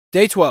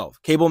Day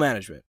 12, cable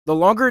management. The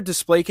longer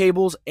display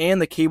cables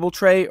and the cable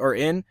tray are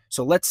in,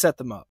 so let's set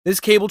them up. This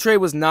cable tray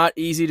was not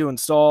easy to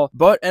install,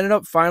 but ended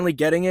up finally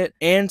getting it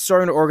and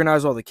starting to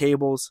organize all the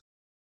cables.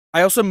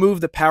 I also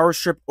moved the power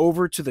strip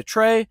over to the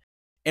tray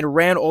and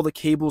ran all the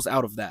cables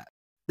out of that.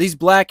 These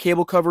black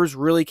cable covers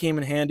really came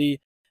in handy,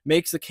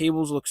 makes the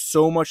cables look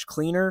so much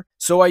cleaner,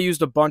 so I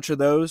used a bunch of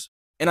those,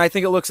 and I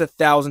think it looks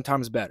 1,000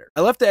 times better.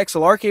 I left the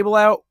XLR cable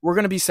out. We're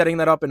going to be setting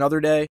that up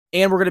another day,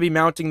 and we're going to be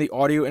mounting the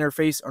audio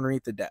interface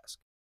underneath the desk.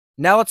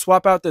 Now let's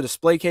swap out the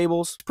display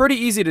cables. Pretty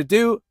easy to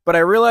do, but I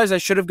realized I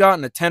should have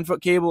gotten a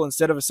 10-foot cable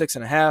instead of a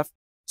 6.5,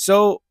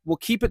 so we'll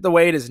keep it the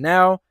way it is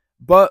now,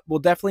 but we'll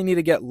definitely need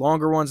to get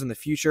longer ones in the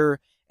future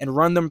and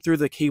run them through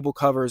the cable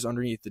covers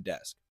underneath the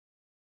desk.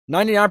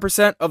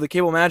 99% of the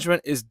cable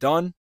management is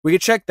done. We can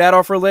check that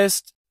off our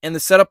list, and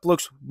the setup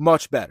looks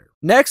much better.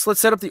 Next,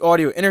 let's set up the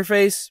audio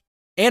interface.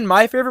 And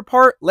my favorite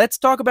part, let's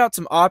talk about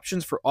some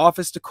options for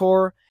office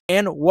decor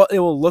and what it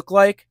will look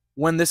like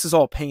when this is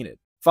all painted.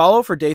 Follow for day